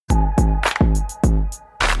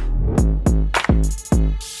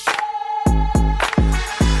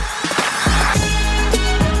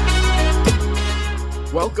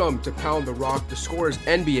welcome to Pound the Rock, the Scorer's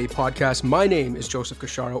NBA podcast. My name is Joseph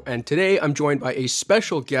Cacharo, and today I'm joined by a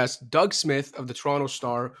special guest, Doug Smith of the Toronto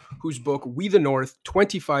Star, whose book, We the North,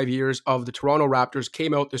 25 Years of the Toronto Raptors,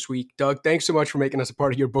 came out this week. Doug, thanks so much for making us a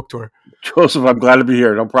part of your book tour. Joseph, I'm glad to be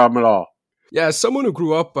here. No problem at all. Yeah, as someone who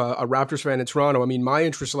grew up a Raptors fan in Toronto, I mean, my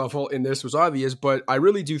interest level in this was obvious, but I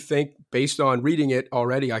really do think, based on reading it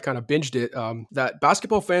already, I kind of binged it, that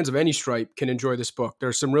basketball fans of any stripe can enjoy this book.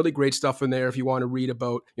 There's some really great stuff in there if you want to read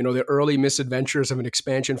about, the early misadventures of an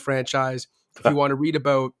expansion franchise. If you want to read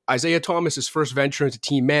about Isaiah Thomas's first venture into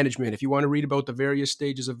team management, if you want to read about the various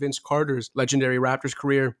stages of Vince Carter's legendary Raptors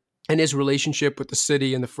career, and his relationship with the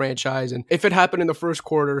city and the franchise. And if it happened in the first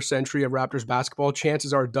quarter century of Raptors basketball,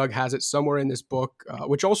 chances are Doug has it somewhere in this book,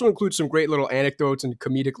 which also includes some great little anecdotes and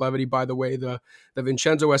comedic levity. By the way, the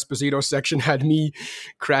Vincenzo Esposito section had me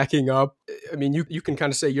cracking up. I mean, you can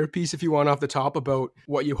kind of say your piece if you want off the top about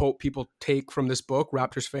what you hope people take from this book,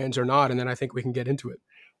 Raptors fans or not, and then I think we can get into it.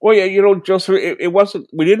 Well, yeah, Joseph, it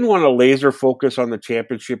wasn't. We didn't want to laser focus on the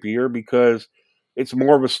championship year because it's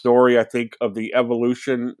more of a story, I think, of the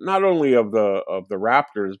evolution, not only of the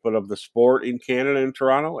Raptors, but of the sport in Canada and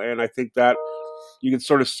Toronto. And I think that you can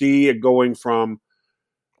sort of see it going from,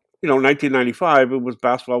 1995,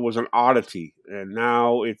 basketball was an oddity, and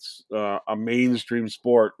now it's a mainstream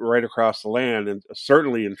sport right across the land, and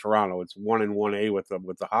certainly in Toronto, it's 1A with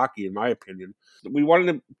the hockey, in my opinion. We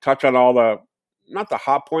wanted to touch on all the, not the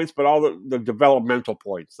hot points, but all the developmental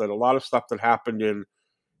points, that a lot of stuff that happened in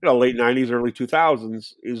late 90s, early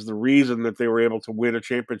 2000s is the reason that they were able to win a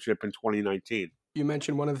championship in 2019. You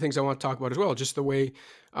mentioned one of the things I want to talk about as well, just the way,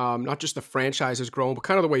 not just the franchise has grown, but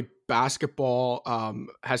kind of the way basketball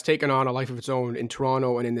has taken on a life of its own in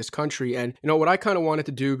Toronto and in this country. And, what I kind of wanted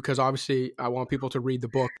to do, because obviously I want people to read the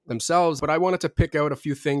book themselves, but I wanted to pick out a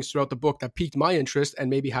few things throughout the book that piqued my interest and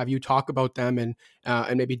maybe have you talk about them and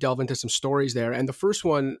maybe delve into some stories there. And the first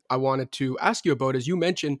one I wanted to ask you about is you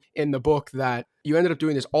mentioned in the book that you ended up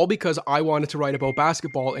doing this all because I wanted to write about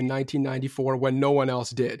basketball in 1994 when no one else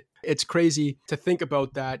did. It's crazy to think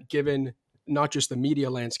about that given not just the media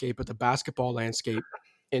landscape, but the basketball landscape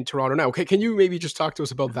in Toronto now. Okay, can you maybe just talk to us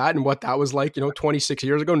about that and what that was like, 26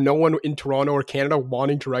 years ago, no one in Toronto or Canada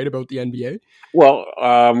wanting to write about the NBA? Well,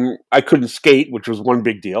 I couldn't skate, which was one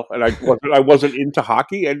big deal. And I wasn't into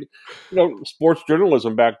hockey. And, sports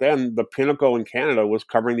journalism back then, the pinnacle in Canada was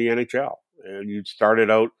covering the NHL. And you started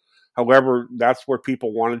out, however, that's where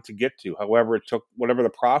people wanted to get to. However, it took whatever the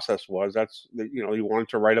process was. That's, you wanted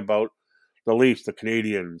to write about the Leafs, the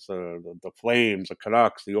Canadians, the Flames, the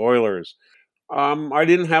Canucks, the Oilers. I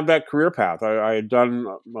didn't have that career path. I had done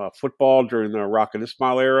football during the Rocket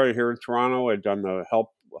Ismail era here in Toronto. I'd done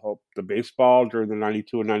the baseball during the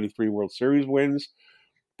 92 and 93 World Series wins.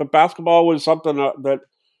 But basketball was something that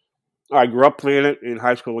I grew up playing it in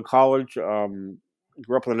high school and college.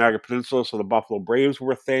 Grew up in the Niagara Peninsula, so the Buffalo Braves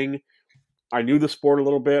were a thing. I knew the sport a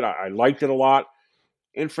little bit. I liked it a lot.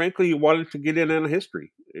 And frankly, you wanted to get in on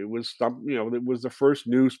history. It was it was the first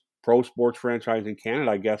new pro sports franchise in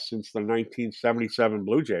Canada, I guess, since the 1977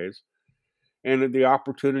 Blue Jays. And the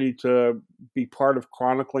opportunity to be part of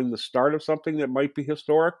chronicling the start of something that might be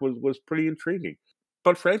historic was pretty intriguing.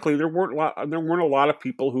 But frankly, there weren't a lot of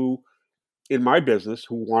people who, in my business,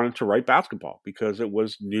 who wanted to write basketball because it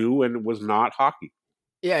was new and it was not hockey.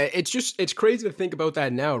 Yeah, it's crazy to think about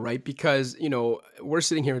that now, right? Because, we're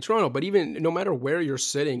sitting here in Toronto, but even no matter where you're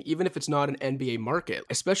sitting, even if it's not an NBA market,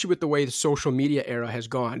 especially with the way the social media era has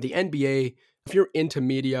gone, the NBA, if you're into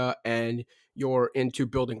media and you're into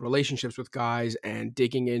building relationships with guys and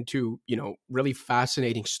digging into, really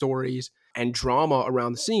fascinating stories and drama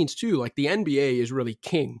around the scenes too, like the NBA is really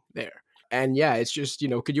king there. And yeah, it's just,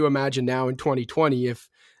 could you imagine now in 2020 if,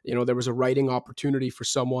 there was a writing opportunity for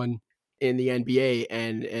someone in the NBA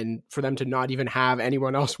and for them to not even have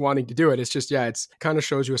anyone else wanting to do it. It's just, it's kind of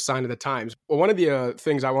shows you a sign of the times. Well, one of the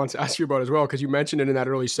things I want to ask you about as well, because you mentioned it in that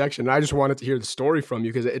early section, and I just wanted to hear the story from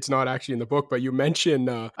you because it's not actually in the book, but you mentioned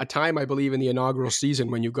a time, I believe, in the inaugural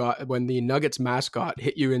season when the Nuggets mascot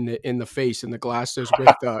hit you in the face in the glasses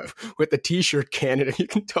with the t-shirt cannon. You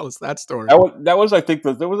can tell us that story. That was I think,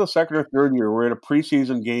 there was a second or third year. We're in a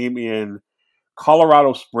preseason game in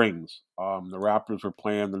Colorado Springs. The Raptors were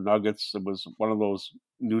playing the Nuggets. It was one of those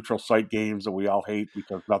neutral site games that we all hate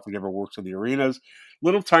because nothing ever works in the arenas.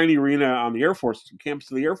 Little tiny arena on the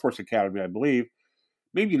campus of the Air Force Academy, I believe,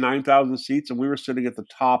 maybe 9,000 seats, and we were sitting at the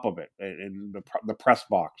top of it in the press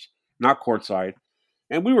box, not courtside.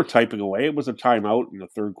 And we were typing away. It was a timeout in the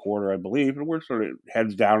third quarter, I believe, and we're sort of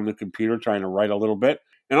heads down on the computer trying to write a little bit.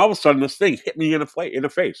 And all of a sudden, this thing hit me in the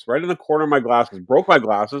face, right in the corner of my glasses, broke my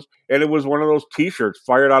glasses, and it was one of those T-shirts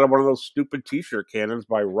fired out of one of those stupid T-shirt cannons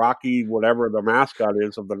by Rocky, whatever the mascot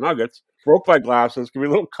is of the Nuggets. Broke my glasses, gave me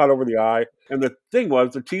a little cut over the eye, and the thing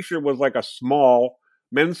was, the T-shirt was like a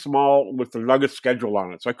men's small with the Nuggets schedule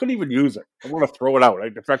on it, so I couldn't even use it. I want to throw it out.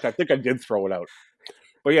 In fact, I think I did throw it out.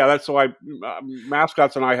 But yeah, that's why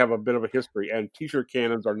mascots and I have a bit of a history, and T-shirt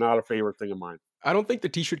cannons are not a favorite thing of mine. I don't think the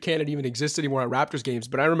T-shirt cannon even exists anymore at Raptors games,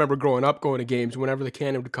 but I remember growing up going to games, whenever the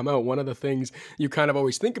cannon would come out, one of the things you kind of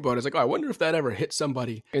always think about is like, oh, I wonder if that ever hit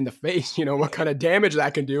somebody in the face, what kind of damage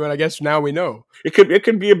that can do. And I guess now we know. It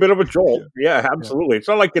can be a bit of a jolt. Yeah, absolutely. It's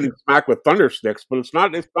not like getting smacked with thunder sticks, but it's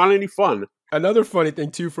not any fun. Another funny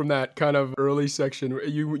thing too from that kind of early section,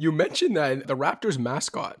 you mentioned that the Raptors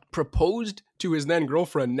mascot proposed to his then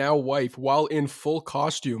girlfriend, now wife, while in full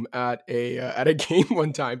costume at a game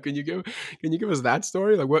one time. Can you give us that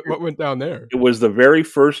story? Like what went down there? It was the very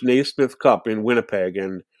first Naismith Cup in Winnipeg,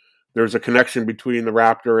 and there's a connection between the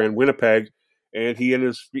Raptor and Winnipeg. And he and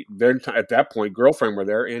his then at that point girlfriend were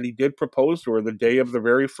there, and he did propose to her the day of the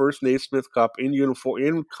very first Naismith Cup in uniform,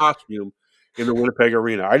 in costume, in the Winnipeg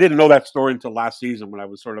Arena. I didn't know that story until last season when I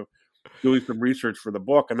was sort of doing some research for the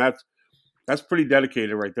book, and that's pretty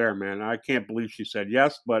dedicated right there, man. I can't believe she said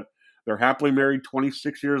yes, but they're happily married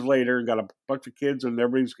 26 years later and got a bunch of kids, and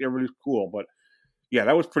everybody's cool. But yeah,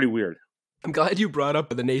 that was pretty weird. I'm glad you brought up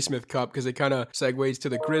the Naismith Cup because it kind of segues to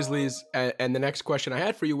the Grizzlies and the next question I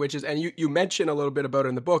had for you, which is, and you mentioned a little bit about it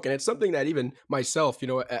in the book, and it's something that even myself,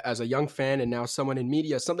 as a young fan and now someone in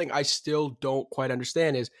media, something I still don't quite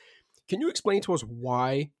understand is, can you explain to us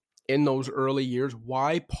why in those early years,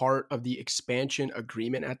 why part of the expansion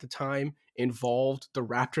agreement at the time involved the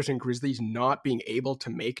Raptors and Grizzlies not being able to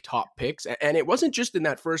make top picks? And it wasn't just in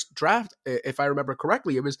that first draft, if I remember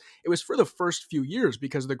correctly. It was for the first few years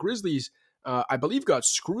because the Grizzlies, I believe, got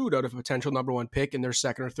screwed out of a potential number one pick in their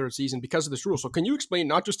second or third season because of this rule. So can you explain,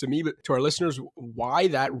 not just to me, but to our listeners, why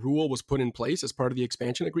that rule was put in place as part of the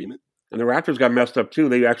expansion agreement? And the Raptors got messed up too.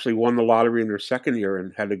 They actually won the lottery in their second year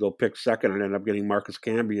and had to go pick second and ended up getting Marcus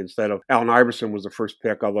Camby instead of Allen Iverson was the first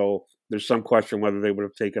pick, although there's some question whether they would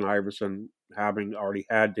have taken Iverson having already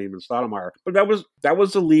had Damon Stoudemire. But that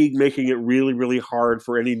was the league making it really, really hard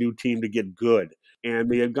for any new team to get good.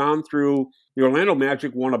 And they had gone through, the Orlando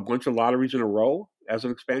Magic won a bunch of lotteries in a row as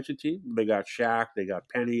an expansion team. They got Shaq, they got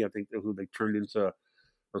Penny, I think, who they turned into,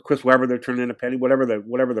 or Chris Webber, they turned into Penny, whatever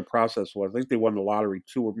the process was. I think they won the lottery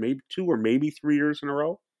two or maybe 3 years in a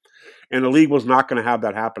row. And the league was not going to have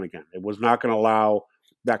that happen again. It was not going to allow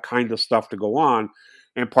that kind of stuff to go on.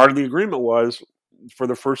 And part of the agreement was, for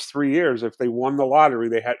the first 3 years, if they won the lottery,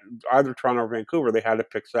 they had either Toronto or Vancouver, they had to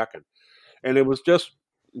pick second. And it was just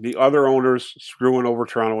the other owners screwing over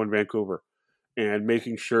Toronto and Vancouver and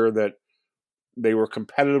making sure that they were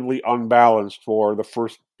competitively unbalanced for the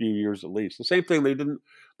first few years at least. The same thing,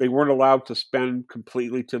 they weren't allowed to spend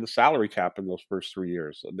completely to the salary cap in those first 3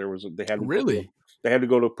 years. They had to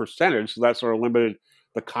go to a percentage, so that sort of limited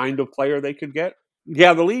the kind of player they could get.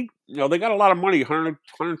 Yeah, the league, they got a lot of money,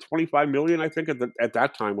 125 million, I think at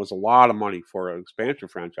that time was a lot of money for an expansion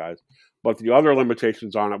franchise. But the other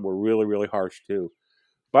limitations on it were really, really harsh too.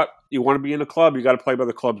 But you want to be in a club, you got to play by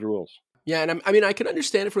the club's rules. Yeah, and I can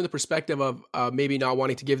understand it from the perspective of maybe not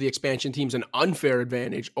wanting to give the expansion teams an unfair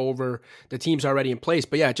advantage over the teams already in place.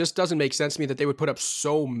 But yeah, it just doesn't make sense to me that they would put up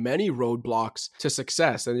so many roadblocks to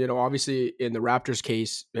success. And, obviously in the Raptors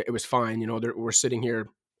case, it was fine. We're sitting here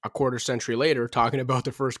a quarter century later talking about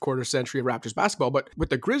the first quarter century of Raptors basketball. But with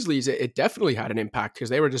the Grizzlies, it definitely had an impact because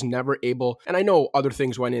they were just never able, and I know other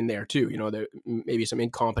things went in there too, there maybe some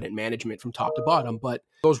incompetent management from top to bottom, but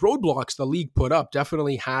those roadblocks the league put up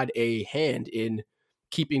definitely had a hand in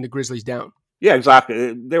keeping the Grizzlies down. Yeah,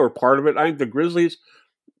 exactly. They were part of it. I think the Grizzlies,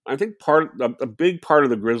 a big part of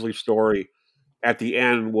the Grizzlies story at the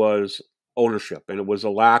end was ownership, and it was a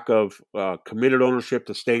lack of committed ownership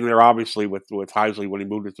to staying there, obviously, with Heisley when he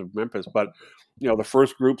moved into Memphis. But, the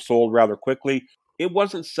first group sold rather quickly. It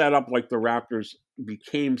wasn't set up like the Raptors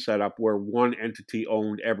became set up, where one entity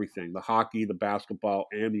owned everything, the hockey, the basketball,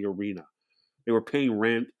 and the arena. They were paying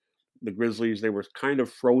rent. The Grizzlies, they were kind of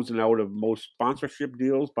frozen out of most sponsorship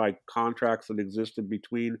deals by contracts that existed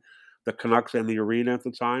between the Canucks and the arena at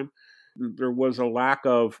the time. There was a lack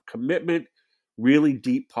of commitment, really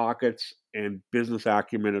deep pockets, and business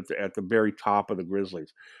acumen at the very top of the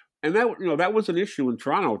Grizzlies. And that was an issue in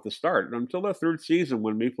Toronto at the start. Until the third season,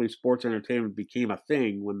 when Maple Leaf Sports Entertainment became a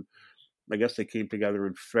thing, when I guess they came together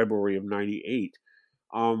in February of '98.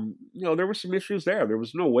 There were some issues there. There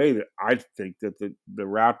was no way that I think that the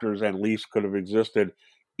Raptors and Leafs could have existed,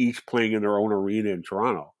 each playing in their own arena in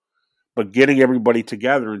Toronto. But getting everybody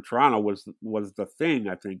together in Toronto was the thing,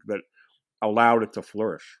 I think, that allowed it to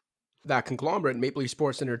flourish. That conglomerate, Maple Leaf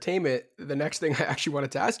Sports Entertainment, the next thing I actually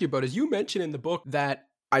wanted to ask you about is you mentioned in the book that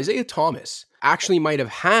Isaiah Thomas actually might have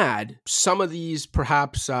had some of these,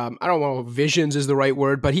 perhaps, I don't know if visions is the right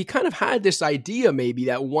word, but he kind of had this idea maybe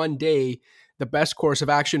that one day the best course of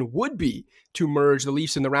action would be to merge the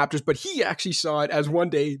Leafs and the Raptors, but he actually saw it as one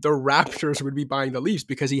day the Raptors would be buying the Leafs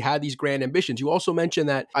because he had these grand ambitions. You also mentioned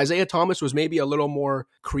that Isaiah Thomas was maybe a little more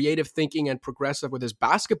creative thinking and progressive with his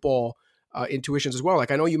basketball intuitions as well. Like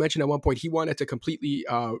I know you mentioned at one point he wanted to completely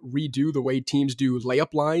redo the way teams do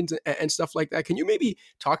layup lines and stuff like that. Can you maybe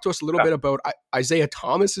talk to us a little bit about Isaiah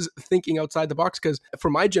Thomas's thinking outside the box? Because for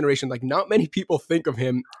my generation, like not many people think of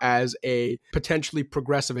him as a potentially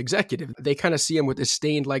progressive executive. They kind of see him with his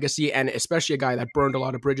stained legacy, and especially a guy that burned a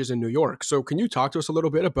lot of bridges in New York. So can you talk to us a little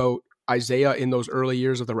bit about Isaiah in those early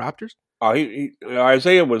years of the Raptors?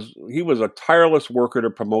 Isaiah was a tireless worker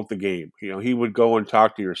to promote the game. He would go and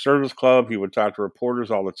talk to your service club. He would talk to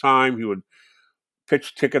reporters all the time. He would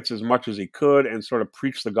pitch tickets as much as he could and sort of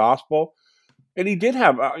preach the gospel. And he did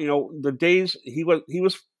have, the days he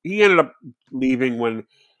ended up leaving when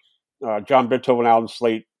John Bitto and Alan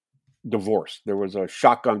Slate divorced. There was a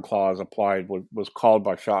shotgun clause applied, was called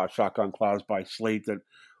by shotgun clause by Slate that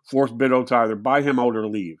forced Bitto to either buy him out or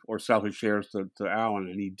leave or sell his shares to Alan,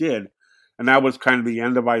 and he did. And that was kind of the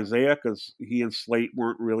end of Isaiah because he and Slate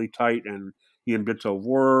weren't really tight, and he and Bitto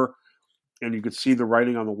were, and you could see the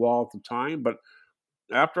writing on the wall at the time. But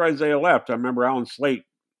after Isaiah left, I remember Alan Slate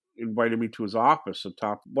invited me to his office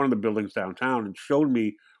atop one of the buildings downtown and showed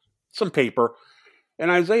me some paper. And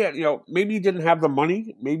Isaiah, maybe he didn't have the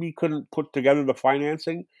money, maybe he couldn't put together the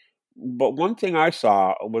financing. But one thing I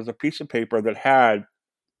saw was a piece of paper that had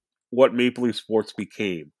what Maple Leaf Sports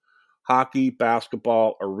became: hockey,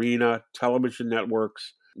 basketball, arena, television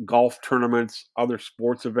networks, golf tournaments, other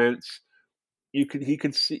sports events. You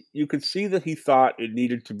could see that he thought it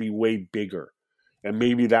needed to be way bigger. And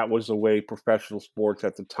maybe that was the way professional sports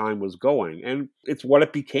at the time was going. And it's what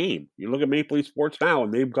it became. You look at Maple Leaf Sports now,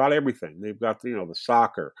 and they've got everything. They've got, the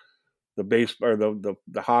soccer, the baseball, or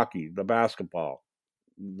the hockey, the basketball,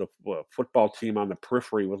 the football team on the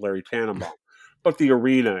periphery with Larry Tannenbaum. But the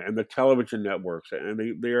arena and the television networks, and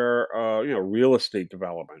they are, real estate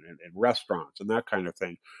development and restaurants and that kind of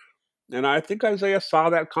thing. And I think Isaiah saw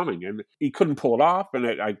that coming, and he couldn't pull it off. And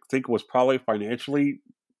I think it was probably financially,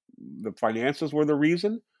 the finances were the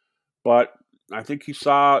reason. But I think he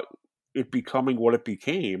saw it becoming what it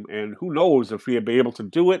became. And who knows if he had been able to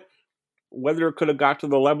do it, whether it could have got to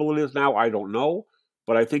the level it is now, I don't know.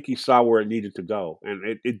 But I think he saw where it needed to go.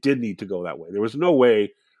 And it did need to go that way. There was no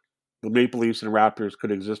way the Maple Leafs and Raptors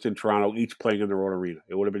could exist in Toronto, each playing in their own arena.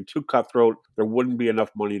 It would have been too cutthroat. There wouldn't be enough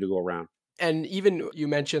money to go around. And even you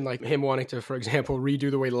mentioned like him wanting to, for example, redo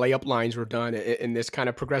the way layup lines were done in this kind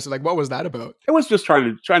of progressive. Like, what was that about? It was just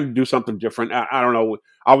trying to do something different. I don't know.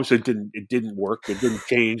 Obviously, it didn't work. It didn't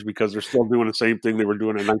change because they're still doing the same thing they were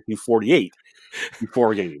doing in 1948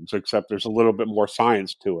 before games, except there's a little bit more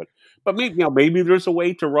science to it. But maybe there's a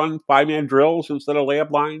way to run 5-man drills instead of layup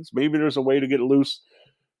lines. Maybe there's a way to get loose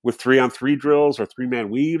with 3-on-3 drills or 3-man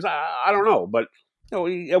weaves. I don't know, but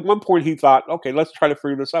at one point he thought, okay, let's try to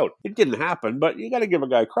figure this out. It didn't happen, but you got to give a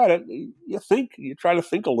guy credit. You try to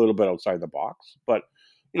think a little bit outside the box, but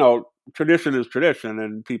tradition is tradition,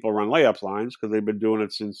 and people run layups lines because they've been doing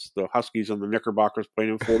it since the Huskies and the Knickerbockers played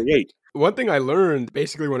in 48. One thing I learned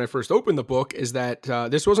basically when I first opened the book is that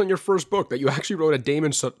this wasn't your first book, that you actually wrote a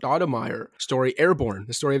Damon Stoudemire story, Airborne,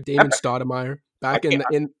 the story of Damon Stoudemire back in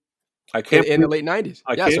the late 90s. So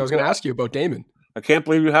I was going to ask you about Damon. I can't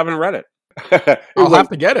believe you haven't read it. I'll have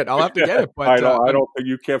to get it. But I don't think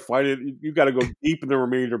you can't find it. You got to go deep in the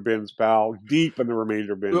remainder bins, pal. Deep in the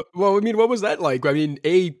remainder bins. Well, I mean, what was that like? I mean,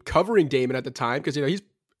 covering Damon at the time, because he's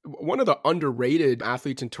one of the underrated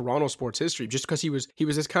athletes in Toronto sports history, just because he was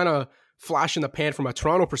this kind of flash in the pan from a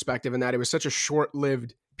Toronto perspective, and that it was such a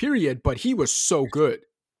short-lived period, but he was so good.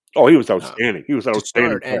 Oh, he was outstanding. He was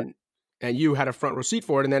outstanding. And you had a front row seat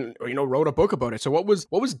for it, and then wrote a book about it. So what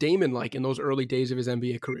was Damon like in those early days of his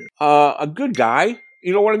NBA career? A good guy.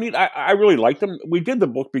 You know what I mean? I really liked him. We did the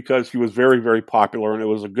book because he was very, very popular, and it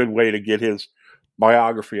was a good way to get his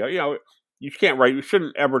biography. You can't write. You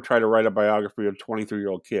shouldn't ever try to write a biography of a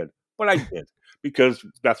 23-year-old kid. But I did because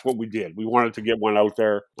that's what we did. We wanted to get one out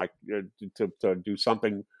there, like to do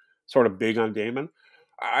something sort of big on Damon.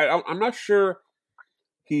 I'm not sure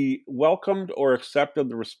he welcomed or accepted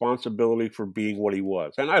the responsibility for being what he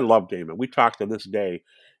was. And I love Damon. We talk to this day,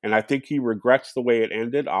 and I think he regrets the way it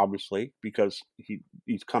ended, obviously, because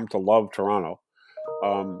he's come to love Toronto.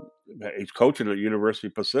 Um, he's coaching at University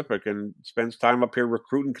Pacific and spends time up here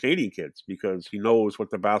recruiting Canadian kids because he knows what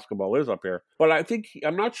the basketball is up here. But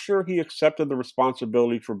I'm not sure he accepted the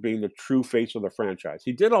responsibility for being the true face of the franchise.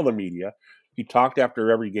 He did all the media. He talked after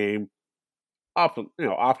every game,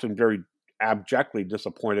 often very abjectly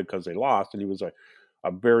disappointed because they lost, and he was a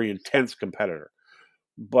very intense competitor.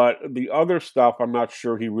 But the other stuff, I'm not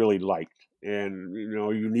sure he really liked. And,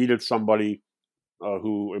 you needed somebody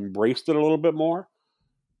who embraced it a little bit more.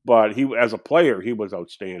 But as a player, he was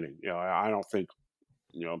outstanding. I don't think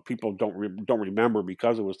people don't remember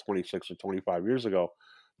because it was 26 or 25 years ago.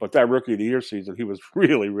 But that Rookie of the Year season, he was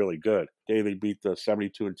really, really good. They beat the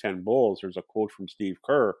 72-10 Bulls. There's a quote from Steve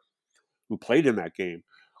Kerr, who played in that game,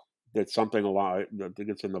 that's something a lot. I think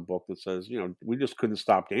it's in the book that says, we just couldn't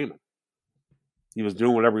stop Damon. He was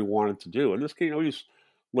doing whatever he wanted to do, and this kid, he's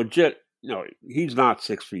legit. He's not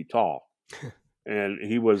 6 feet tall. And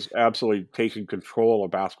he was absolutely taking control of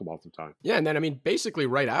basketball at the time. Yeah, and then, basically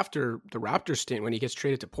right after the Raptors stint, when he gets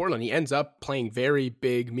traded to Portland, he ends up playing very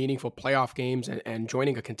big, meaningful playoff games and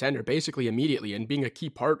joining a contender basically immediately and being a key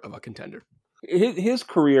part of a contender. His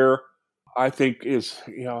career, I think, is,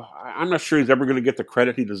 I'm not sure he's ever going to get the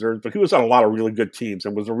credit he deserves, but he was on a lot of really good teams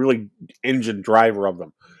and was a really engine driver of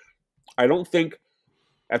them. I don't think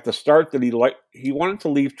at the start that he wanted to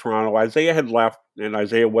leave Toronto. Isaiah had left, and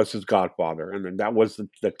Isaiah was his godfather, and then that was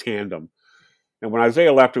the tandem. And when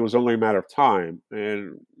Isaiah left, it was only a matter of time.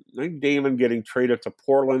 And I think Damon getting traded to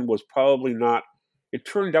Portland was probably not. It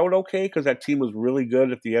turned out okay because that team was really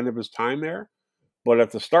good at the end of his time there. But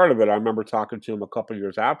at the start of it, I remember talking to him a couple of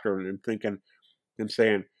years after and thinking and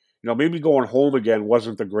saying, maybe going home again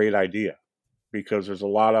wasn't the great idea because there's a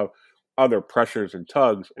lot of other pressures and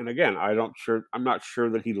tugs. And again, I'm not sure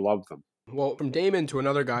that he loved them. Well, from Damon to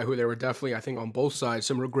another guy who there were definitely, I think, on both sides,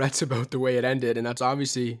 some regrets about the way it ended, and that's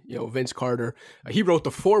obviously, Vince Carter. He wrote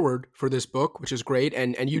the foreword for this book, which is great,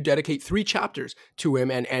 and you dedicate 3 chapters to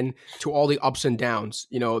him and to all the ups and downs,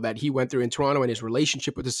 that he went through in Toronto and his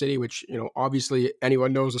relationship with the city, which, obviously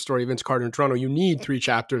anyone knows the story of Vince Carter in Toronto. You need 3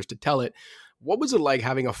 chapters to tell it. What was it like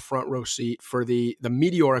having a front row seat for the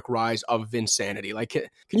meteoric rise of Vinsanity? Like, can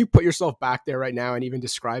you put yourself back there right now and even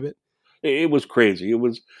describe it? It was crazy.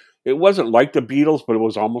 It wasn't like the Beatles, but it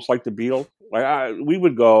was almost like the Beatles. We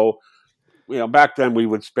would go, back then we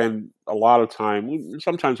would spend a lot of time.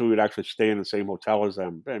 Sometimes we would actually stay in the same hotel as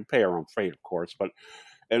them and pay our own freight, of course.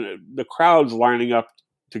 And the crowds lining up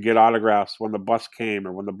to get autographs when the bus came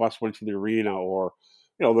or when the bus went to the arena or,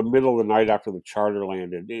 the middle of the night after the charter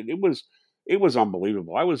landed. It was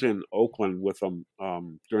unbelievable. I was in Oakland with them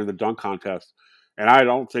during the dunk contest, and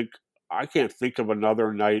I can't think of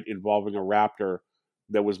another night involving a Raptor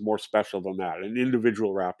that was more special than that. An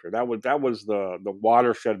individual Raptor. That was the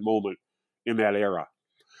watershed moment in that era.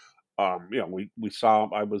 We saw.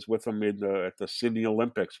 I was with him at the Sydney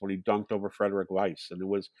Olympics when he dunked over Frederick Weiss, and it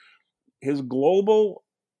was his global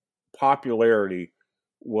popularity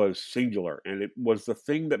was singular, and it was the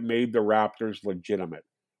thing that made the Raptors legitimate.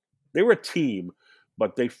 They were a team,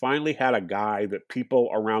 but they finally had a guy that people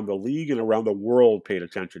around the league and around the world paid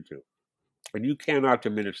attention to. And you cannot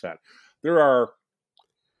diminish that. There are,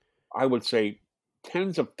 I would say,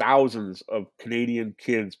 tens of thousands of Canadian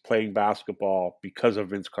kids playing basketball because of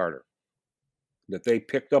Vince Carter. That they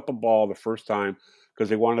picked up a ball the first time because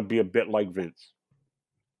they wanted to be a bit like Vince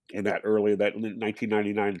in that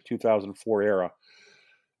 1999 to 2004 era.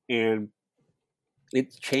 And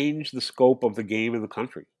it changed the scope of the game in the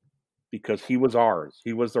country because he was ours.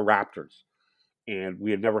 He was the Raptors. And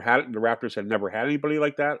we had never had it. The Raptors had never had anybody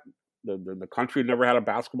like that. The country never had a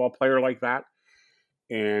basketball player like that.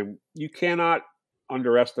 And you cannot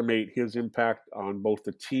underestimate his impact on both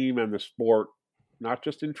the team and the sport, not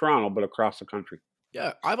just in Toronto, but across the country.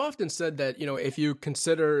 Yeah, I've often said that, if you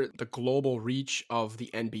consider the global reach of the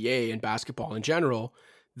NBA and basketball in general,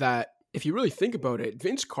 that if you really think about it,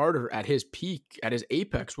 Vince Carter at his peak, at his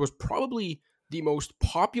apex, was probably the most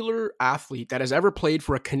popular athlete that has ever played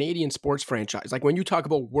for a Canadian sports franchise. Like when you talk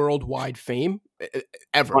about worldwide fame,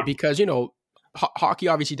 ever, because, hockey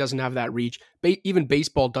obviously doesn't have that reach. Even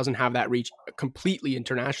baseball doesn't have that reach completely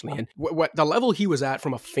internationally. And what the level he was at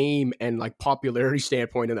from a fame and like popularity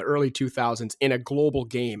standpoint in the early 2000s in a global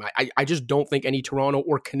game, I just don't think any Toronto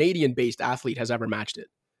or Canadian based athlete has ever matched it.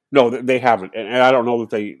 No, they haven't, and I don't know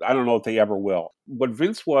that they ever will. What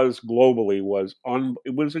Vince was globally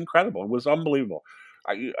it was incredible. It was unbelievable.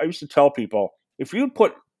 I used to tell people, if you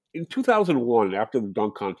put in 2001 after the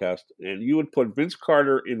dunk contest, and you would put Vince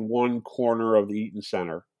Carter in one corner of the Eaton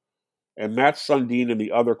Center, and Matt Sundin in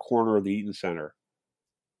the other corner of the Eaton Center,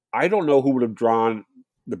 I don't know who would have drawn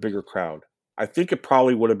the bigger crowd. I think it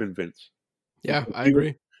probably would have been Vince. Yeah, I He was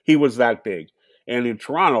agree. he was that big, and in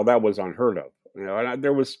Toronto, that was unheard of.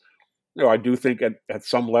 There was, I do think at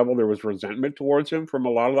some level there was resentment towards him from a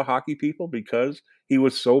lot of the hockey people because he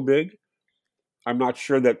was so big. I'm not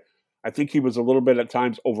sure that I think he was a little bit at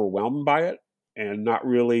times overwhelmed by it and not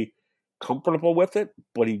really comfortable with it,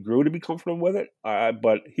 but he grew to be comfortable with it.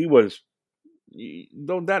 But he was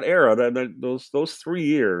though that era, those 3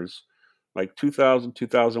 years, like 2000,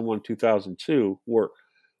 2001, 2002, will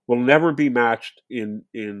never be matched in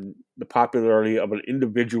the popularity of an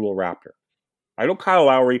individual Raptor. I know Kyle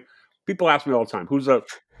Lowry. People ask me all the time, who's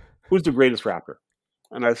the greatest Raptor?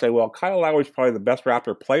 And I say, well, Kyle Lowry's probably the best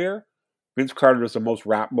Raptor player. Vince Carter is the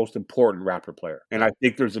most important Raptor player, and I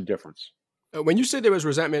think there's a difference. When you say there was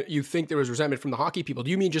resentment, you think there was resentment from the hockey people.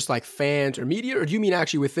 Do you mean just like fans or media, or do you mean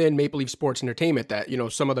actually within Maple Leaf Sports Entertainment that,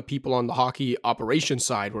 some of the people on the hockey operations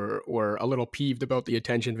side were a little peeved about the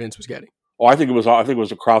attention Vince was getting? Oh, I think it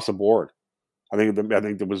was across the board. I think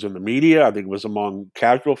it was in the media. I think it was among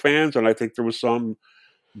casual fans, and I think there was some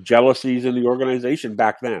jealousies in the organization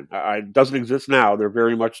back then. It doesn't exist now. They're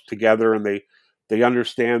very much together, and they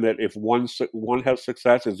understand that if one has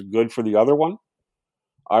success, it's good for the other one.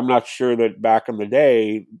 I'm not sure that back in the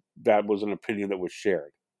day that was an opinion that was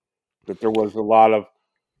shared. That there was a lot of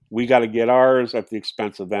we got to get ours at the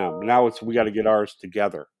expense of them. Now it's we got to get ours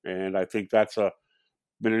together, and I think that's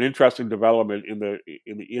been an interesting development in the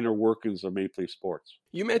inner workings of Maple Leaf sports.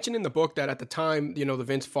 You mentioned in the book that at the time, the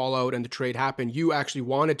Vince fallout and the trade happened, you actually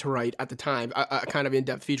wanted to write at the time a kind of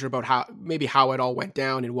in-depth feature about how it all went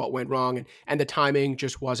down and what went wrong and the timing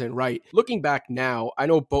just wasn't right. Looking back now, I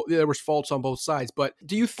know there was faults on both sides, but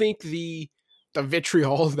do you think the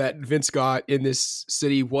vitriol that Vince got in this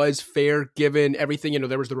city was fair given everything?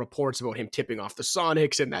 There was the reports about him tipping off the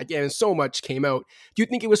Sonics and that game, and so much came out. Do you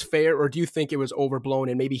think it was fair, or do you think it was overblown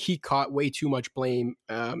and maybe he caught way too much blame,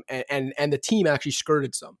 and the team actually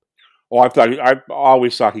skirted some? Oh, I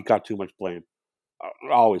always thought he got too much blame.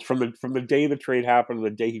 Always from the day the trade happened,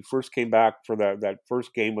 the day he first came back for that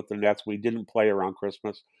first game with the Nets, we didn't play around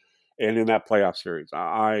Christmas, and in that playoff series,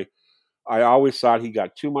 I always thought he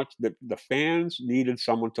got too much. The fans needed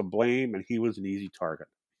someone to blame, and he was an easy target.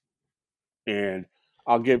 And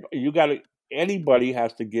I'll give you got to anybody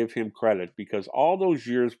has to give him credit because all those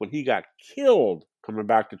years when he got killed coming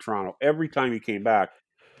back to Toronto, every time he came back,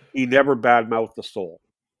 he never badmouthed the soul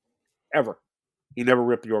ever. He never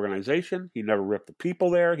ripped the organization. He never ripped the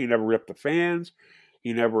people there. He never ripped the fans.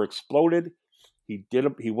 He never exploded. He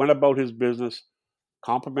went about his business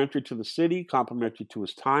complimentary to the city, complimentary to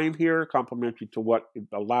his time here, complimentary to what it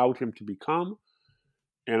allowed him to become.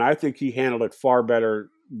 And I think he handled it far better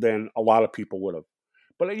than a lot of people would have.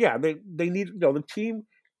 But yeah, they need the team.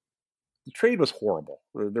 The trade was horrible.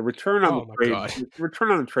 The return on Oh the my trade, God. the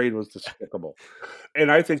return on the trade was despicable.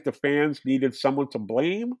 And I think the fans needed someone to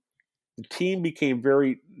blame. The team became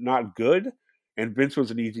very not good, and Vince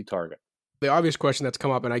was an easy target. The obvious question that's come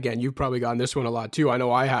up, and again, you've probably gotten this one a lot too, I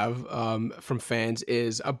know I have, from fans,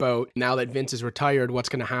 is about now that Vince is retired, what's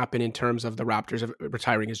going to happen in terms of the Raptors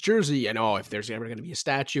retiring his jersey, and if there's ever going to be a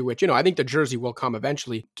statue, which, I think the jersey will come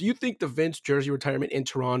eventually. Do you think the Vince jersey retirement in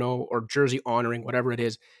Toronto, or jersey honoring, whatever it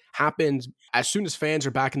is, happens as soon as fans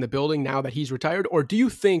are back in the building now that he's retired? Or do you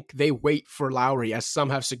think they wait for Lowry, as some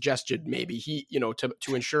have suggested, maybe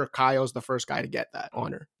to ensure Kyle's the first guy to get that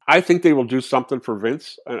honor? I think they will do something for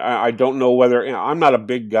Vince, and I don't know whether I'm not a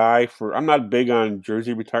big guy I'm not big on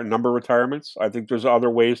jersey number retirements. I think there's other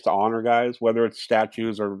ways to honor guys, whether it's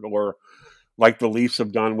statues or like the Leafs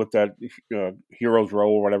have done with that Heroes Row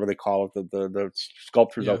or whatever they call it, the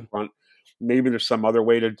sculptures Yeah. out front. Maybe there's some other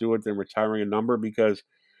way to do it than retiring a number, because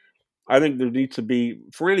I think there needs to be,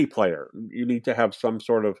 for any player, you need to have some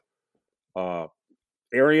sort of uh,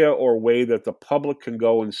 area or way that the public can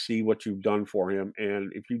go and see what you've done for him.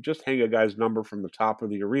 And if you just hang a guy's number from the top of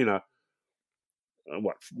the arena,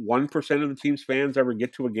 what 1% of the team's fans ever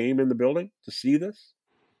get to a game in the building to see this?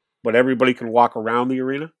 But everybody can walk around the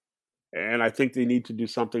arena. And I think they need to do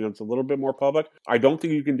something that's a little bit more public. I don't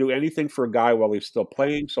think you can do anything for a guy while he's still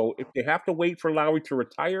playing. So if they have to wait for Lowry to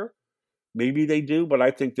retire, maybe they do. But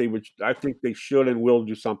I think they would. I think they should and will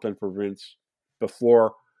do something for Vince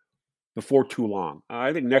before too long.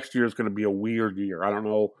 I think next year is going to be a weird year. I don't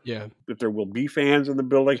know Yeah. if there will be fans in the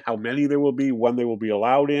building, how many there will be, when they will be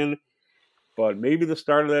allowed in. But maybe the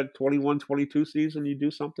start of that 21-22 season, you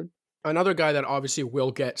do something. Another guy that obviously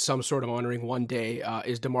will get some sort of honoring one day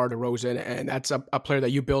is DeMar DeRozan, and that's a player that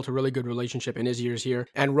you built a really good relationship in his years here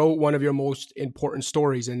and wrote one of your most important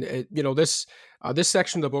stories. And, This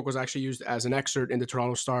section of the book was actually used as an excerpt in the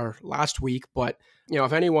Toronto Star last week. But,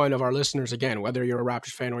 if any one of our listeners, again, whether you're a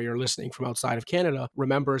Raptors fan or you're listening from outside of Canada,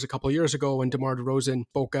 remembers a couple of years ago when DeMar DeRozan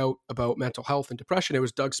spoke out about mental health and depression, it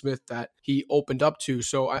was Doug Smith that he opened up to.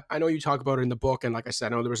 So I know you talk about it in the book. And like I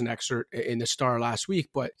said, I know there was an excerpt in the Star last week,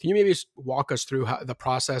 but can you maybe just walk us through the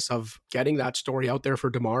process of getting that story out there for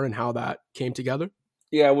DeMar and how that came together?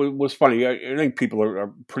 Yeah, it was funny. I think people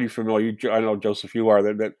are pretty familiar. I know, Joseph, you are,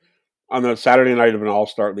 that on the Saturday night of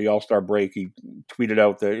the All-Star break, he tweeted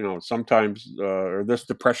out that, sometimes or this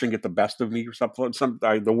depression get the best of me or something.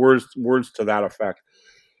 The words to that effect.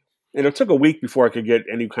 And it took a week before I could get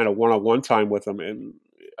any kind of one-on-one time with him. And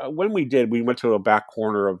when we did, we went to a back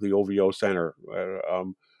corner of the OVO Center,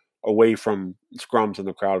 away from scrums in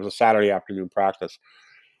the crowd. It was a Saturday afternoon practice,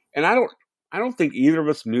 and I don't think either of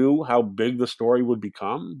us knew how big the story would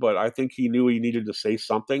become, but I think he knew he needed to say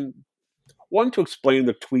something. One, to explain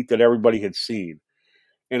the tweet that everybody had seen.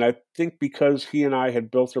 And I think because he and I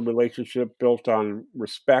had built a relationship built on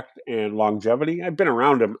respect and longevity, I've been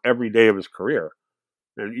around him every day of his career.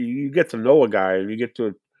 And you get to know a guy and you get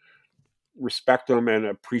to respect him and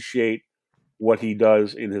appreciate what he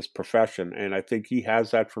does in his profession. And I think he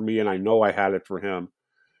has that for me, and I know I had it for him.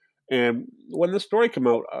 And when the story came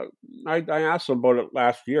out, I asked him about it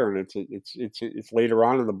last year, and it's later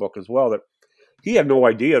on in the book as well, that he had no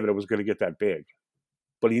idea that it was going to get that big,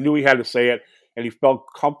 but he knew he had to say it, and he felt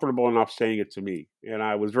comfortable enough saying it to me, and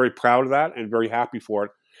I was very proud of that and very happy for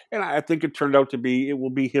it. And I think it turned out to be it will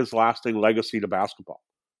be his lasting legacy to basketball,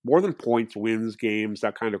 more than points, wins, games,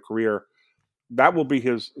 that kind of career. That will be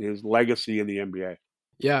his legacy in the NBA.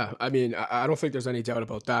 Yeah, I mean, I don't think there's any doubt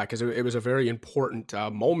about that because it was a very important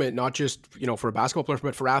moment, not just for a basketball player,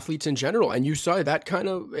 but for athletes in general. And you saw that kind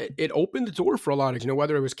of it opened the door for a lot of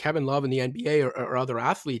whether it was Kevin Love in the NBA or other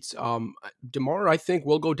athletes. DeMar, I think,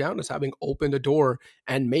 will go down as having opened the door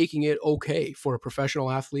and making it okay for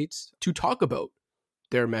professional athletes to talk about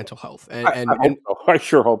their mental health I hope so. I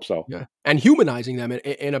sure hope so. Yeah, and humanizing them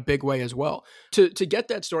in a big way as well. To get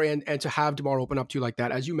that story and to have DeMar open up to you like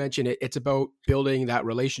that, as you mentioned, it's about building that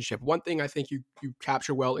relationship. One thing I think you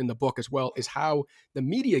capture well in the book as well is how the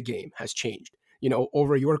media game has changed.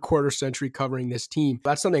 Over your quarter century covering this team,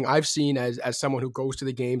 that's something I've seen as someone who goes to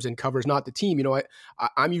the games and covers not the team.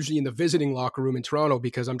 I'm usually in the visiting locker room in Toronto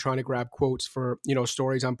because I'm trying to grab quotes for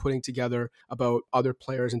stories I'm putting together about other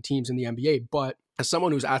players and teams in the NBA. But as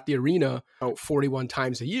someone who's at the arena about 41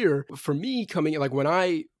 times a year, for me coming like when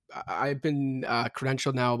I've been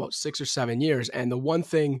credentialed now about 6 or 7 years, and the one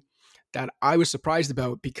thing that I was surprised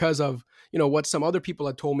about because of what some other people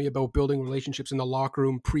had told me about building relationships in the locker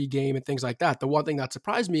room pre-game and things like that. The one thing that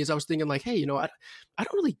surprised me is I was thinking like, hey, I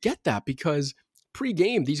don't really get that because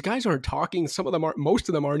pre-game these guys aren't talking. Some of them aren't. Most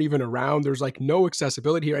of them aren't even around. There's like no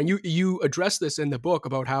accessibility here. And you address this in the book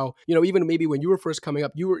about how even maybe when you were first coming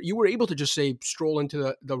up, you were able to just say stroll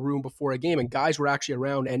into the room before a game and guys were actually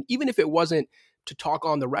around. And even if it wasn't to talk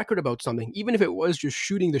on the record about something, even if it was just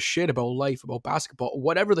shooting the shit about life, about basketball,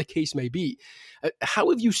 whatever the case may be. How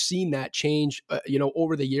have you seen that change,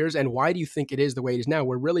 over the years? And why do you think it is the way it is now,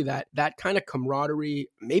 where really that kind of camaraderie,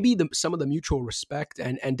 maybe some of the mutual respect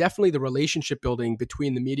and definitely the relationship building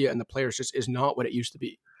between the media and the players just is not what it used to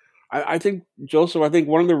be? I think, Joseph,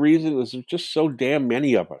 one of the reasons is there's just so damn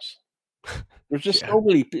many of us. There's just so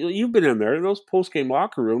many people. You've been in there. Those post-game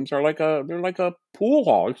locker rooms are like a pool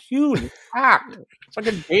hall. It's huge. It's packed. It's like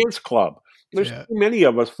a dance club. There's too many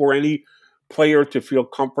of us for any player to feel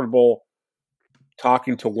comfortable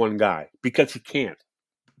talking to one guy because he can't.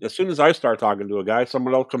 As soon as I start talking to a guy,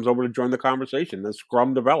 someone else comes over to join the conversation. The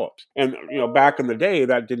scrum develops. And back in the day,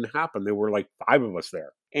 that didn't happen. There were like 5 of us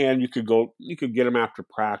there, and you could get them after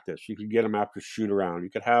practice. You could get them after shoot around.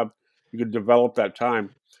 You could develop that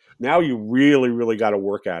time. Now you really, really got to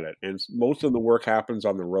work at it. And most of the work happens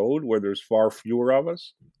on the road where there's far fewer of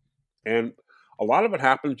us. And a lot of it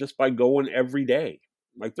happens just by going every day.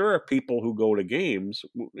 Like there are people who go to games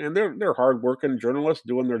and they're hardworking journalists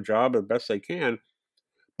doing their job as best they can,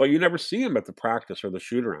 but you never see them at the practice or the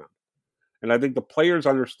shoot around. And I think the players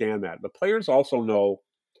understand that. The players also know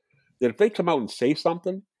that if they come out and say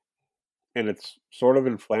something and it's sort of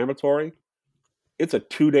inflammatory, it's a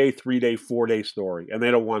 2-day, 3-day, 4-day story, and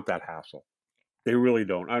they don't want that hassle. They really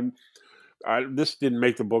don't. This didn't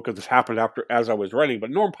make the book because this happened as I was writing,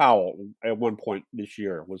 but Norm Powell at one point this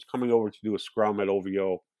year was coming over to do a scrum at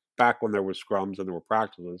OVO back when there were scrums and there were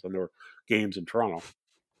practices and there were games in Toronto.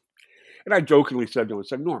 And I jokingly said to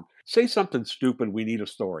him, Norm, say something stupid. We need a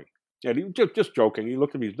story. And he just joking. He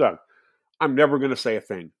looked at me, he's done. I'm never going to say a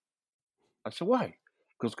thing. I said, why?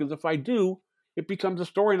 Because if I do, it becomes a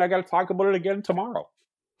story and I got to talk about it again tomorrow.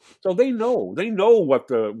 So they know what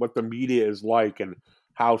the media is like and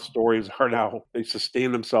how stories are now. They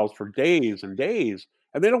sustain themselves for days and days,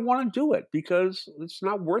 and they don't want to do it because it's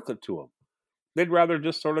not worth it to them. They'd rather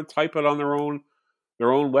just sort of type it on their own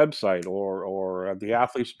website or at the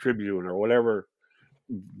Athletes Tribune or whatever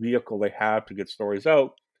vehicle they have to get stories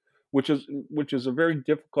out, which is a very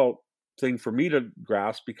difficult thing for me to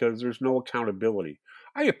grasp because there's no accountability.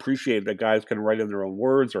 I appreciate that guys can write in their own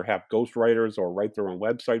words or have ghostwriters or write their own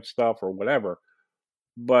website stuff or whatever,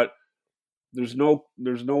 but no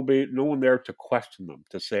one there to question them,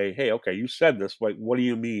 to say, hey, okay, you said this, like what do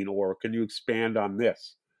you mean, or can you expand on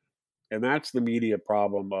this? And that's the media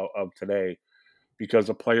problem of today, because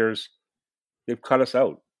the players, they've cut us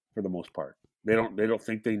out for the most part. They don't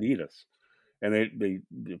think they need us, and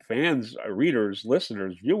the fans, readers,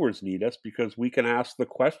 listeners, viewers need us because we can ask the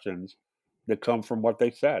questions that come from what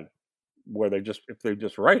they said. Where if they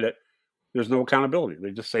just write it, there's no accountability.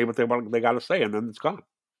 They just say what they got to say, and then it's gone.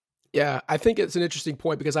 Yeah, I think it's an interesting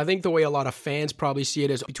point because I think the way a lot of fans probably see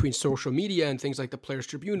it is between social media and things like the Players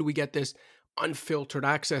Tribune, we get this unfiltered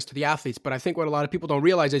access to the athletes. But I think what a lot of people don't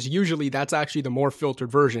realize is usually that's actually the more filtered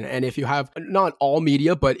version. And if you have not all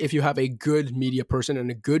media, but if you have a good media person and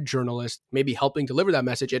a good journalist maybe helping deliver that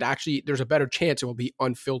message, there's a better chance it will be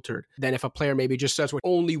unfiltered than if a player maybe just says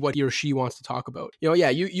only what he or she wants to talk about.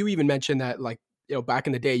 You even mentioned that, like, back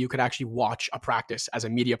in the day, you could actually watch a practice as a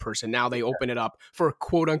media person. Now they open it up for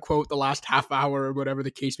quote unquote the last half hour or whatever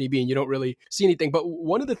the case may be, and you don't really see anything. But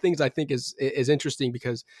one of the things I think is interesting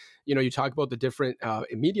because, you talk about the different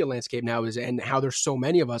media landscape now and how there's so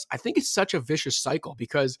many of us. I think it's such a vicious cycle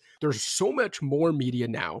because there's so much more media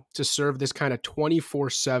now to serve this kind of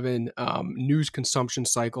 24/7 news consumption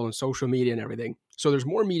cycle and social media and everything. So there's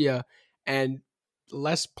more media and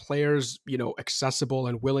less players, accessible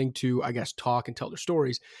and willing to, I guess, talk and tell their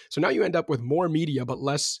stories. So now you end up with more media, but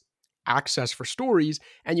less access for stories.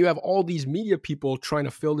 And you have all these media people trying to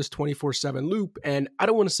fill this 24/7 loop. And I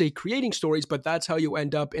don't want to say creating stories, but that's how you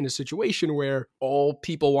end up in a situation where all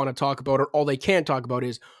people want to talk about or all they can talk about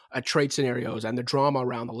is trade scenarios and the drama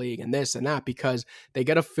around the league and this and that, because they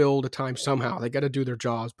got to fill the time somehow. They got to do their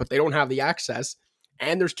jobs, but they don't have the access.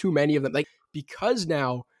 And there's too many of them. Like, because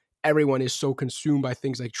now everyone is so consumed by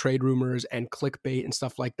things like trade rumors and clickbait and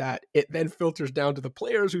stuff like that, it then filters down to the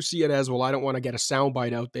players who see it as, well, I don't want to get a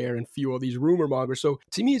soundbite out there and fuel these rumor mongers. So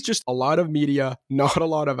to me, it's just a lot of media, not a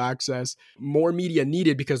lot of access, more media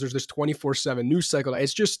needed because there's this 24/7 news cycle.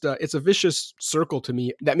 It's just, it's a vicious circle to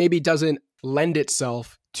me that maybe doesn't lend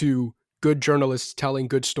itself to good journalists telling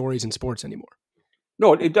good stories in sports anymore.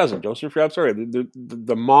 No, it doesn't, Joseph. I'm sorry.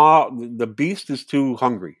 The beast is too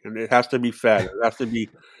hungry, and it has to be fed. It has to be,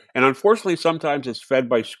 and unfortunately, sometimes it's fed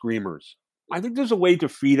by screamers. I think there's a way to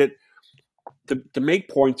feed it, to make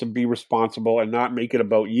points and be responsible, and not make it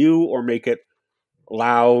about you or make it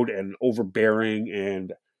loud and overbearing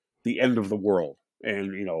and the end of the world.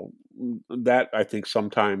 And that, I think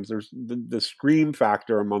sometimes there's the scream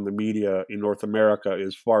factor among the media in North America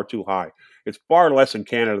is far too high. It's far less in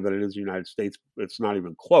Canada than it is in the United States. It's not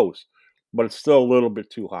even close, but it's still a little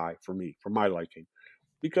bit too high for me, for my liking,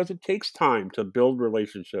 because it takes time to build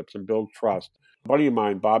relationships and build trust. A buddy of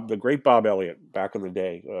mine, the great Bob Elliott, back in the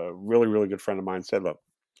day, a really, really good friend of mine, said, look,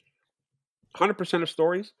 100% of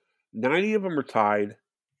stories, 90 of them are tied,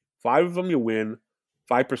 5 of them you win,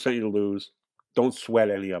 5% you lose. Don't sweat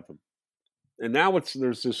any of them. And now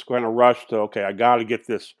there's this kind of rush to, okay, I got to get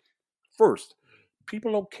this first.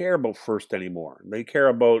 People don't care about first anymore. They care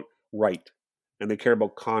about right, and they care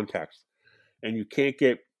about context. And you can't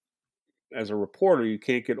get, as a reporter, you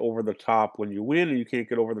can't get over the top when you win, and you can't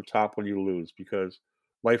get over the top when you lose, because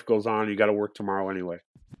life goes on. You got to work tomorrow anyway.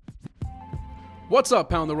 What's up,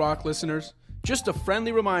 Pound the Rock listeners? Just a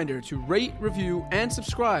friendly reminder to rate, review, and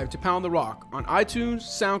subscribe to Pound the Rock on iTunes,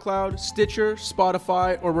 SoundCloud, Stitcher,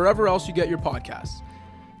 Spotify, or wherever else you get your podcasts.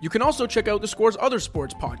 You can also check out the Score's other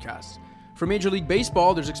sports podcasts. For Major League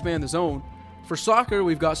Baseball, there's Expand the Zone. For soccer,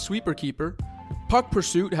 we've got Sweeper Keeper. Puck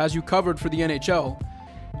Pursuit has you covered for the NHL.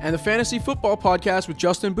 And the Fantasy Football Podcast with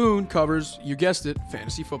Justin Boone covers, you guessed it,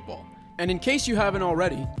 fantasy football. And in case you haven't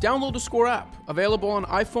already, download the Score app, available on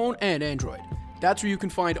iPhone and Android. That's where you can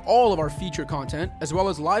find all of our feature content, as well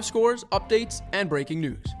as live scores, updates, and breaking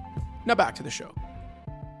news. Now back to the show.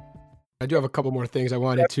 I do have a couple more things I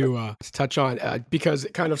wanted to touch on because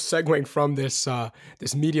kind of segueing from this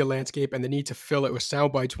media landscape and the need to fill it with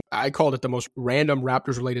sound bites. I called it the most random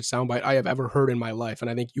Raptors-related soundbite I have ever heard in my life, and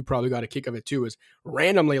I think you probably got a kick of it too. Is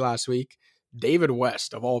randomly last week, David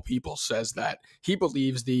West, of all people, says that he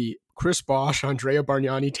believes the Chris Bosh, Andrea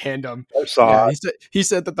Bargnani tandem. I saw Yeah, he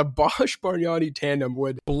said that the Bosh Bargnani tandem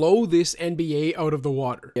would blow this NBA out of the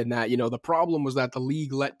water. And that, the problem was that the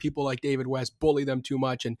league let people like David West bully them too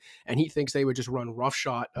much, and he thinks they would just run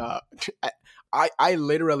roughshod. I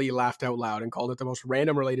literally laughed out loud and called it the most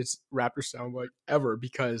random related Raptors soundbite ever,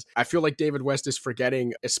 because I feel like David West is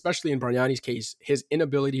forgetting, especially in Bargnani's case, his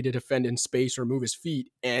inability to defend in space or move his feet.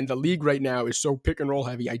 And the league right now is so pick and roll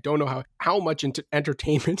heavy. I don't know how much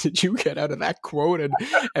entertainment did you get out of that quote,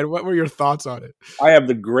 and what were your thoughts on it? I have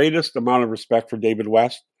the greatest amount of respect for David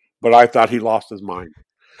West, but I thought he lost his mind.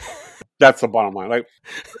 That's the bottom line. Like,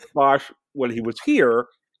 Bosh, when he was here,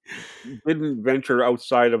 didn't venture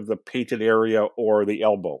outside of the painted area or the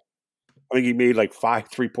elbow. I think he made like 5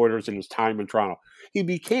 3-pointers in his time in Toronto. He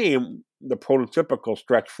became the prototypical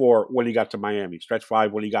stretch 4 when he got to Miami, stretch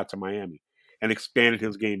 5 when he got to Miami, and expanded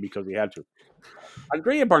his game because he had to.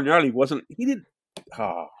 Andrea Bargnani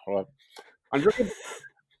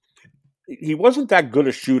he wasn't that good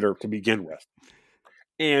a shooter to begin with,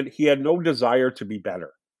 and he had no desire to be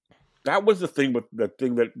better. That was the thing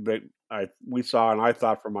that we saw, and I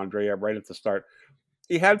thought from Andrea right at the start.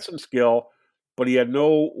 He had some skill, but he had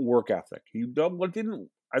no work ethic.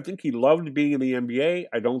 I think he loved being in the NBA.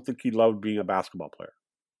 I don't think he loved being a basketball player,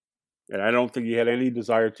 and I don't think he had any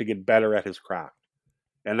desire to get better at his craft.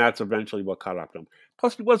 And that's eventually what caught up to him.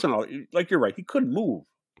 Plus, he wasn't like, you're right. He couldn't move.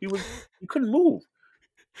 He couldn't move.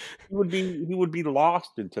 He would be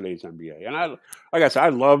lost in today's NBA. And like I said, I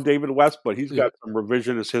love David West, but he's got some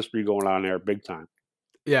revisionist history going on there, big time.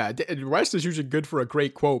 Yeah, West is usually good for a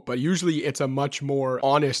great quote, but usually it's a much more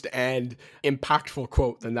honest and impactful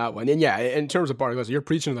quote than that one. And yeah, in terms of Bargnani, you're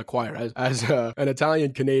preaching to the choir. As an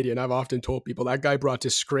Italian Canadian, I've often told people that guy brought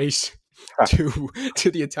disgrace to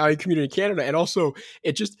the Italian community in Canada. And also,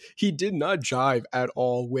 he did not jive at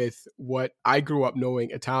all with what I grew up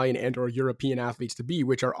knowing Italian and or European athletes to be,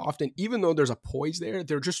 which are often, even though there's a poise there,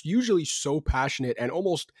 they're just usually so passionate and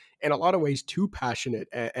almost in a lot of ways too passionate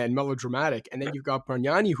and melodramatic. And then you've got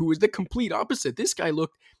Bargnani, who is the complete opposite. This guy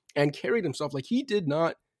looked and carried himself like he did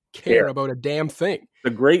not care about a damn thing.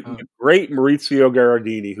 The great Maurizio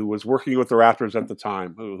Gherardini, who was working with the Raptors at the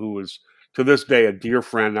time, who was to this day a dear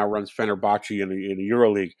friend, now runs Fenerbahce in the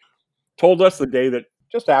EuroLeague, told us the day that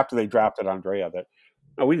just after they drafted Andrea that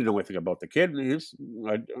we didn't know anything about the kid.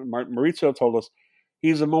 Maurizio told us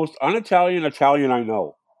he's the most un-Italian Italian I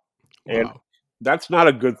know, and that's not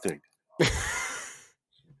a good thing.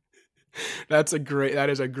 That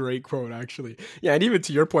is a great quote, actually. Yeah, and even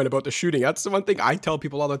to your point about the shooting, that's the one thing I tell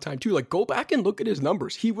people all the time too. Like, go back and look at his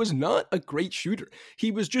numbers. He was not a great shooter.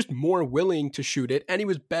 He was just more willing to shoot it, and he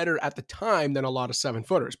was better at the time than a lot of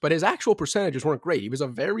 7-footers. But his actual percentages weren't great. He was a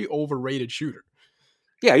very overrated shooter.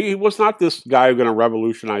 Yeah, he was not this guy who's going to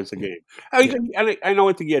revolutionize the game. I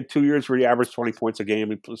think he had 2 years where he averaged 20 points a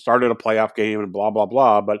game. He started a playoff game and blah, blah,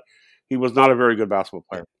 blah, but he was not a very good basketball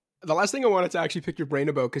player. The last thing I wanted to actually pick your brain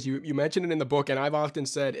about, because you mentioned it in the book, and I've often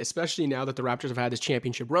said, especially now that the Raptors have had this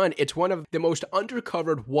championship run, it's one of the most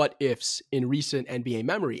undercovered what-ifs in recent NBA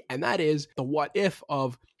memory, and that is the what-if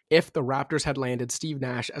of if the Raptors had landed Steve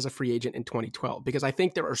Nash as a free agent in 2012, because I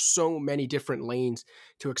think there are so many different lanes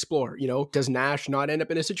to explore. Does Nash not end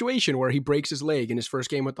up in a situation where he breaks his leg in his first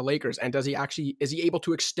game with the Lakers? And is he able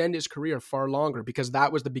to extend his career far longer? Because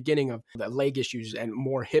that was the beginning of the leg issues and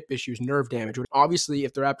more hip issues, nerve damage. Obviously,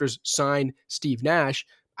 if the Raptors sign Steve Nash,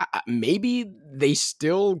 maybe they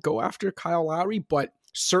still go after Kyle Lowry, but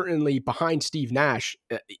certainly behind Steve Nash,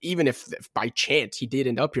 even if by chance he did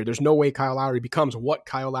end up here, there's no way Kyle Lowry becomes what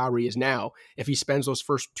Kyle Lowry is now if he spends those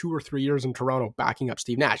first 2 or 3 years in Toronto backing up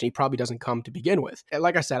Steve Nash. And he probably doesn't come to begin with. And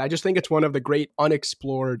like I said, I just think it's one of the great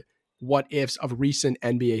unexplored what-ifs of recent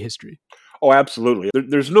NBA history. Oh, absolutely.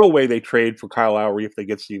 There's no way they trade for Kyle Lowry if they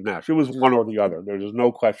get Steve Nash. It was one or the other. There's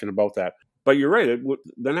no question about that. But you're right.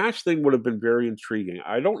 The Nash thing would have been very intriguing.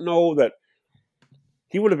 I don't know that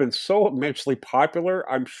he would have been so immensely popular.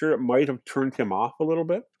 I'm sure it might have turned him off a little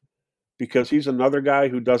bit, because he's another guy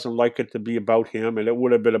who doesn't like it to be about him, and it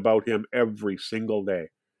would have been about him every single day,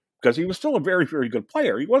 because he was still a very, very good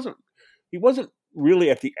player. He wasn't really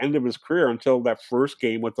at the end of his career until that first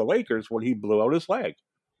game with the Lakers when he blew out his leg.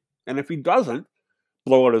 And if he doesn't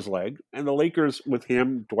blow out his leg, and the Lakers with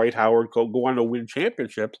him, Dwight Howard, go on to win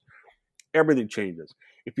championships, everything changes.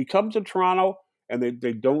 If he comes to Toronto and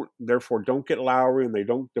they don't get Lowry, and they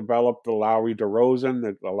don't develop the Lowry DeRozan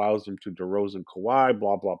that allows them to DeRozan Kawhi,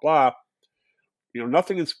 blah, blah, blah.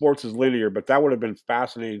 Nothing in sports is linear, but that would have been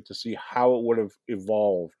fascinating to see how it would have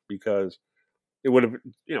evolved, because it would have,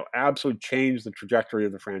 absolutely changed the trajectory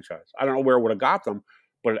of the franchise. I don't know where it would have got them,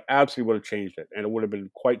 but it absolutely would have changed it, and it would have been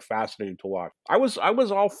quite fascinating to watch. I was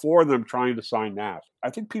all for them trying to sign Nash. I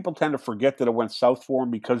think people tend to forget that it went south for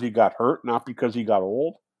him because he got hurt, not because he got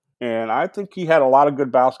old. And I think he had a lot of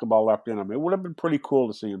good basketball left in him. It would have been pretty cool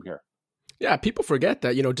to see him here. Yeah, people forget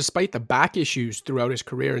that, despite the back issues throughout his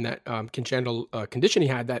career and that congenital condition he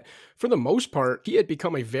had, that for the most part, he had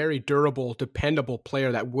become a very durable, dependable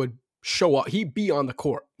player that would show up. He'd be on the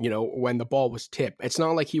court, when the ball was tipped. It's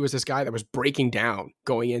not like he was this guy that was breaking down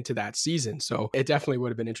going into that season. So it definitely would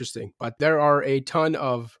have been interesting. But there are a ton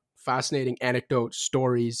of fascinating anecdotes,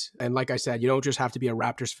 stories. And like I said, you don't just have to be a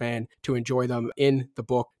Raptors fan to enjoy them. In the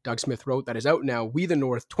book Doug Smith wrote that is out now, We the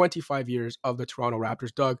North, 25 Years of the Toronto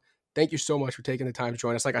Raptors. Doug, thank you so much for taking the time to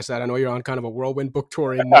join us. Like I said, I know you're on kind of a whirlwind book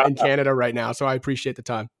tour in Canada right now, so I appreciate the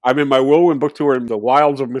time. I'm in my whirlwind book tour in the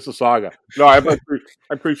wilds of Mississauga. No, I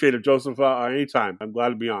appreciate it, Joseph. Anytime. I'm glad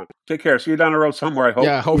to be on. Take care. See you down the road somewhere, I hope.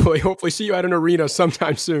 Yeah, hopefully see you at an arena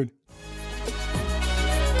sometime soon.